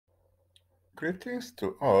Greetings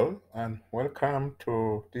to all and welcome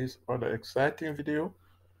to this other exciting video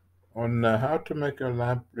on how to make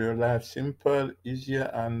your life simple, easier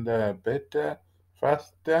and better,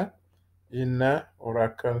 faster in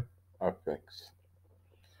Oracle Apex.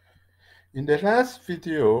 In the last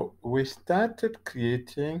video, we started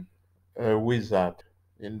creating a wizard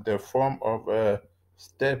in the form of a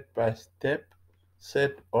step-by-step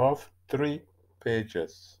set of 3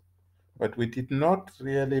 pages. But we did not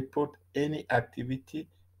really put any activity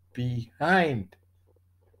behind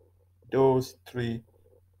those 3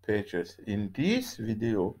 pages. In this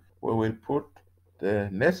video, we will put the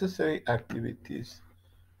necessary activities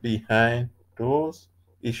behind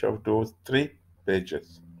each of those 3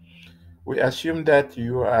 pages. We assume that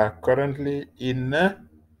you are currently in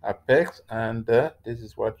Apex and this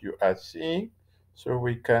is what you are seeing. So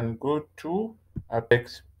we can go to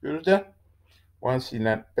Apex Builder. Once in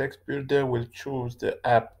Apex Builder, we'll choose the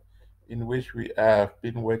app in which we have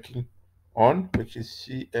been working on, which is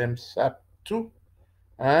CMSAP2.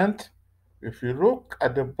 And if you look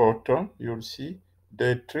at the bottom, you'll see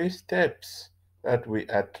the 3 steps that we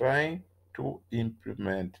are trying to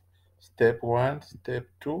implement. Step 1, Step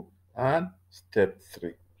 2, and Step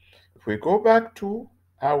 3. If we go back to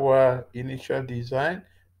our initial design,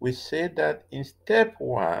 we say that in Step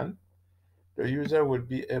 1, the user will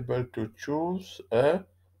be able to choose a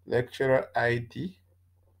lecturer ID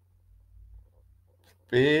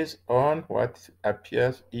based on what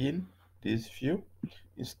appears in this view.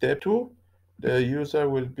 In step 2, the user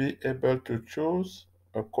will be able to choose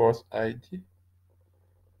a course ID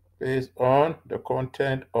based on the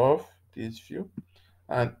content of this view.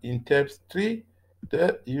 And in step 3,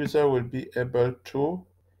 the user will be able to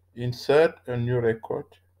insert a new record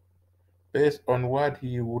based on what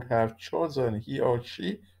he or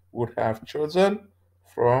she would have chosen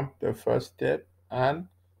from the first step and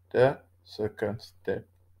the second step.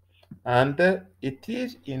 And it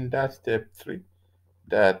is in that step 3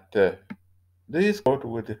 that this code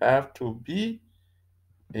would have to be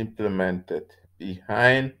implemented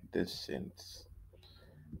behind the scenes.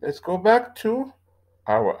 Let's go back to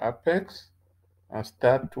our Apex and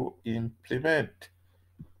start to implement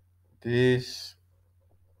these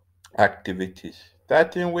activities.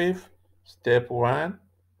 Starting with step 1,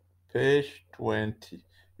 page 20.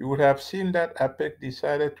 You would have seen that Apex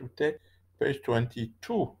decided to take page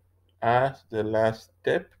 22 as the last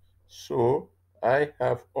step. So I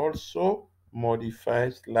have also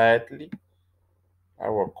modified slightly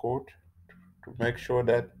our code to make sure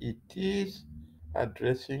that it is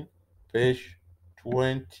addressing page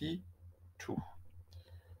 22.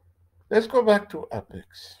 Let's go back to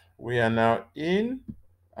Apex. We are now in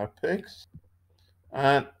Apex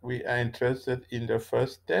and we are interested in the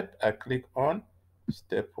first step. I click on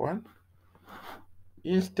step 1.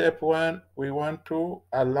 In step 1, we want to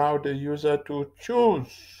allow the user to choose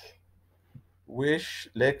which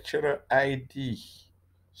lecturer ID.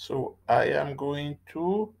 So I am going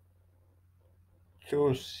to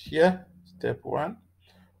choose here step 1.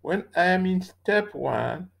 When I am in step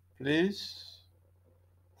 1, please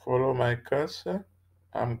follow my cursor.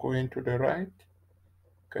 I'm going to the right.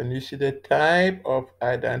 Can you see the type of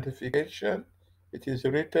identification? It is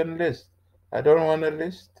written list. I don't want a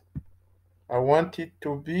list. I want it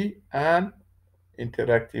to be an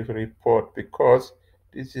interactive report because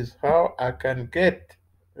this is how I can get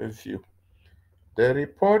a view. The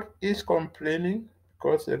report is complaining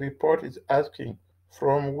because the report is asking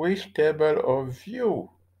from which table of view.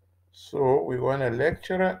 So we want a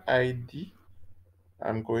lecturer ID.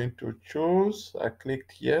 I'm going to choose, I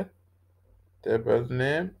clicked here, table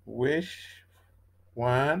name, which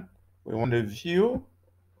one we want a view.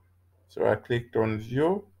 So I clicked on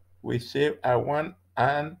view. We say I want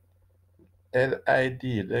an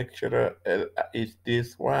LID, lecturer is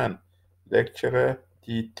this one, lecturer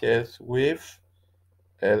details with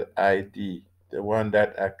LID, the one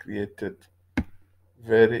that I created.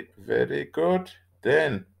 Very, very good.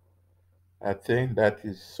 Then I think that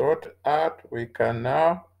is sorted out. We can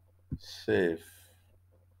now save.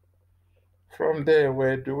 From there,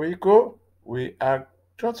 where do we go? We are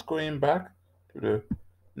just going back to the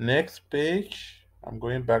next page. I'm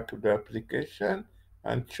going back to the application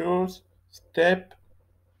and choose step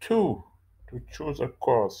 2 to choose a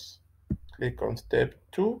course. Click on step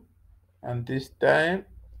 2 and this time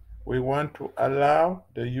we want to allow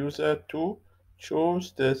the user to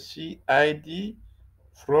choose the CID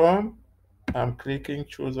from, I'm clicking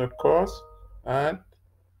choose a course and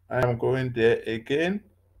I am going there again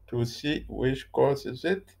to see which course is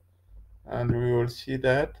it, and we will see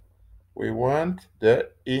that we want the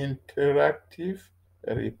interactive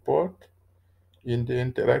report. In the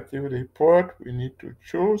interactive report, we need to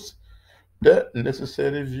choose the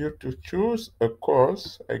necessary view. To choose a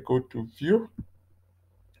course, I go to view,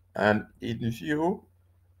 and in view,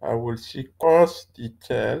 I will see course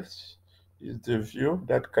details is the view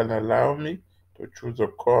that can allow me to choose a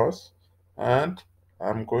course, and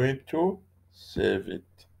I'm going to save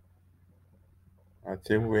it. I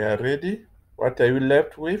think we are ready. What are you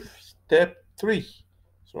left with? Step 3.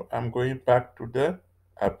 So I'm going back to the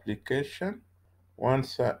application.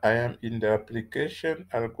 Once I am in the application,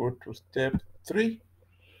 I'll go to step 3.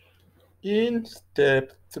 In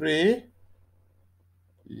step 3,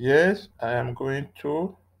 yes, I am going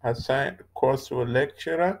to assign a course to a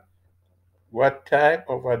lecturer. What type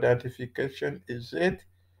of identification is it?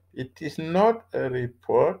 It is not a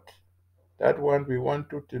report. That one we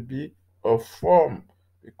want it to be a form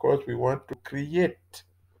because we want to create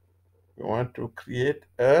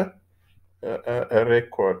a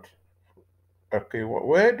record. Okay,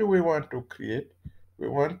 where do we want to create? We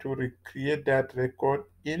want to recreate that record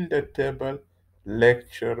in the table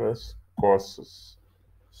lecturers courses.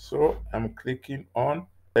 So I'm clicking on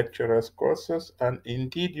lecturers courses, and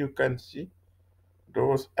indeed you can see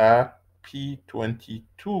those are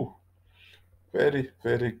P22. Very,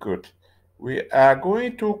 very good. We are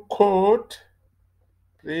going to code,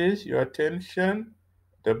 please, your attention,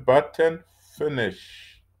 the button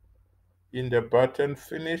finish. In the button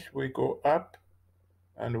finish, we go up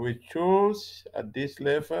and we choose at this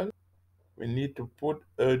level, we need to put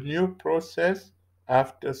a new process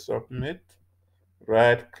after submit.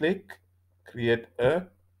 Right click, create a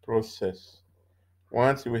process.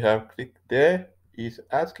 Once we have clicked there, it's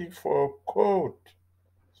asking for a code.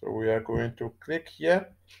 So we are going to click here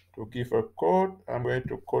to give a code. I'm going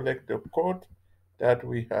to collect the code that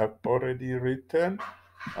we have already written,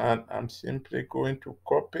 and I'm simply going to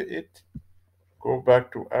copy it, go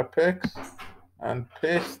back to Apex, and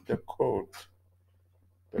paste the code.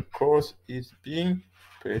 The code is being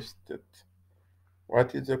pasted.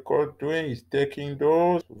 What is the code doing is taking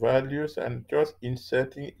those values and just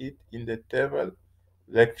inserting it in the table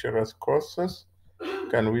lecturers courses.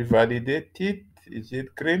 Can we validate it? Is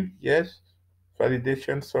it green? Yes.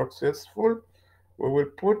 Validation successful. We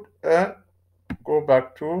will go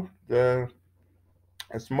back to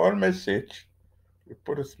a small message. We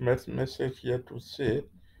put a small message here to say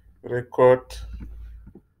record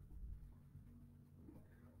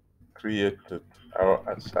created or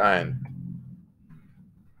assigned.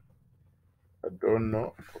 I don't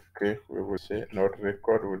know. Okay, we will say not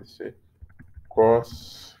record, we'll say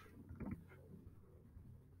course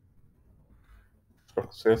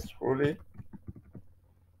successfully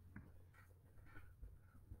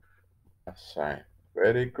assigned.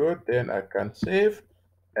 Very good. Then I can save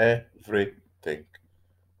everything.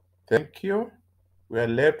 Thank you. We are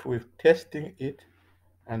left with testing it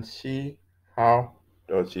and see how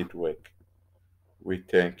does it work. We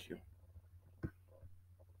thank you.